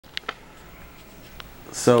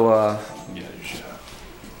So, Yeah, you should.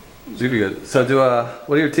 you'd be good. So,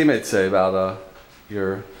 what do your teammates say about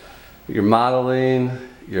your modeling,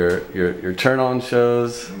 your turn-on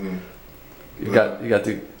shows? Mm-hmm. You got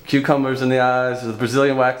the cucumbers in the eyes, the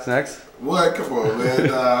Brazilian wax next. What? Come on, man.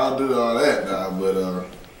 Nah, I'll do all that, but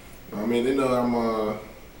I mean, they know I'm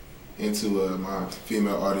into my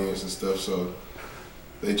female audience and stuff, so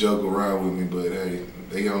they joke around with me, but hey,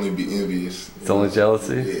 they can only be envious. It's only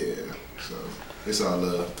jealousy? Yeah, so it's all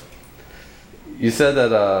love. You said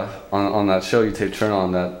that on that show you taped Turn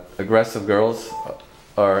On that aggressive girls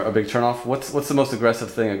are a big turnoff. What's the most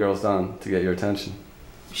aggressive thing a girl's done to get your attention?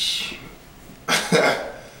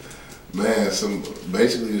 Man,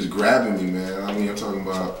 basically just grabbing me, man. I mean, I'm talking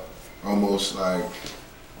about almost like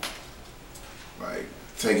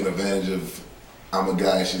taking advantage of I'm a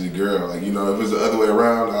guy and she's a girl. Like, you know, if it's the other way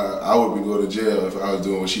around, I would be going to jail if I was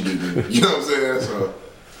doing what she did to me. You know what I'm saying? So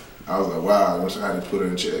I was like, wow, I had to put her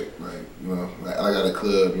in check. Like, you know, like I got a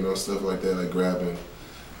club, you know, stuff like that, like grabbing.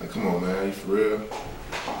 Like, come on, man, you for real?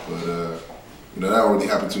 But, you know, that don't really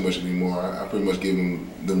happen too much anymore. I pretty much give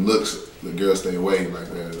them looks. The girls stay away. Like,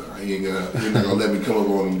 he not gonna let me come up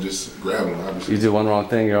on him and just grab him, obviously. You do one wrong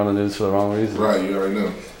thing, you're on the news for the wrong reason. Right, you already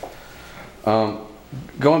know.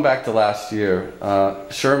 Going back to last year,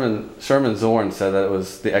 Sherman Zorn said that it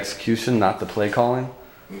was the execution, not the play calling.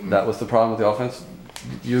 Mm-hmm. That was the problem with the offense.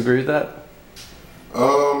 You agree with that?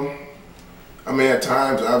 I mean, at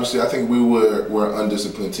times, obviously, I think we were an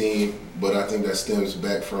undisciplined team, but I think that stems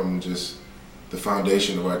back from just the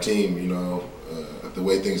foundation of our team, you know, the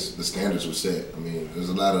way the standards were set. I mean, there's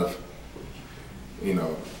a lot of, you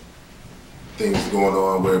know, things going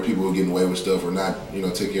on where people were getting away with stuff or not, you know,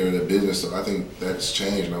 take care of their business. So I think that's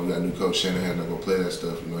changed. Now we got a new coach, Shanahan, not gonna play that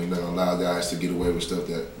stuff. You know, he's not gonna allow guys to get away with stuff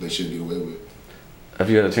that they shouldn't get away with. Have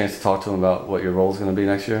you had a chance to talk to him about what your role is going to be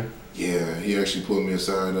next year? Yeah, he actually pulled me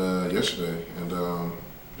aside yesterday and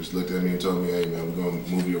just looked at me and told me, hey man, we're gonna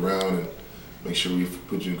move you around and make sure we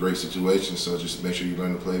put you in great situations. So just make sure you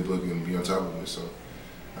learn the playbook and be on top of it. So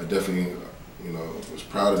I definitely, you know, was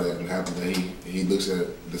proud of that and happy that he looks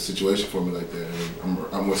at the situation for me like that. And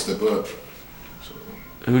I'm gonna step up. So.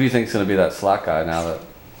 Who do you think is going to be that slot guy now that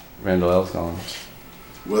Randall L's gone?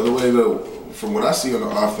 Well, from what I see on the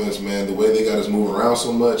offense, man, the way they got us moving around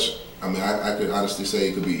so much, I mean, I could honestly say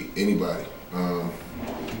it could be anybody.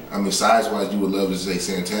 I mean, size-wise, you would love to say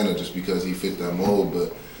Santana just because he fit that mold,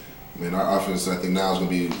 but I mean, our offense, I think now is going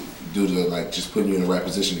to be due to like just putting you in the right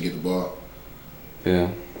position to get the ball. Yeah.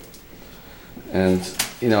 And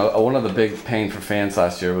you know, one of the big pain for fans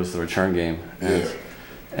last year was the return game. And, yeah.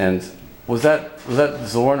 And was that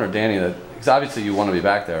Zorn or Danny that? Because obviously you want to be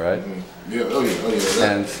back there, right? Mm-hmm. Yeah. Oh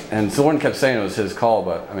yeah. And Zorn kept saying it was his call,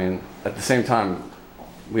 but I mean, at the same time,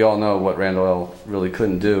 we all know what Randall L really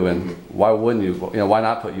couldn't do, and why wouldn't you? You know, why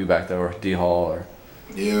not put you back there or D Hall or?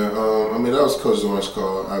 Yeah. I mean, that was Coach Zorn's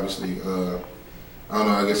call. Obviously, I don't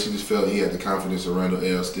know. I guess he just felt he had the confidence of Randall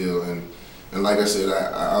L still, and like I said,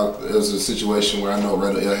 it was a situation where I know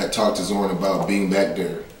Randall L had talked to Zorn about being back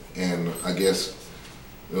there, and I guess,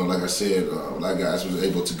 you know, like I said, a lot of guys was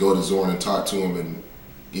able to go to Zorn and talk to him and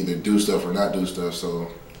either do stuff or not do stuff. So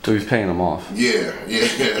he's paying them off. Yeah,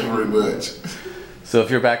 pretty much. So if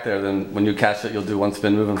you're back there, then when you catch it, you'll do one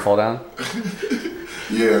spin move and fall down?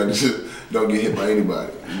 Yeah, just don't get hit by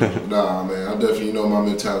anybody. Nah, man, I definitely, you know, my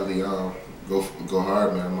mentality, go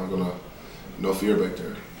hard, man. I'm not gonna, no fear back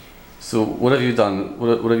there. So what have you done?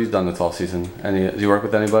 What have you done this off season? Do you work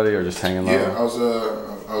with anybody or just hanging low? Yeah, I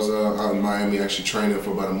was out in Miami actually training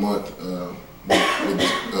for about a month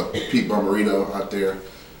with Pete Bomarito out there.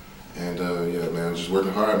 And yeah, man, I was just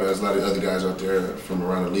working hard, man. There's a lot of other guys out there from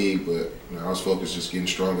around the league, but you know, I was focused just getting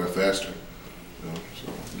stronger and faster. You know,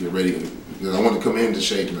 so get ready because I wanted to come into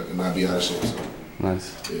shape and not be out of shape. So.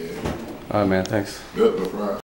 Nice. Yeah. All right, man. Thanks. Good, no problem.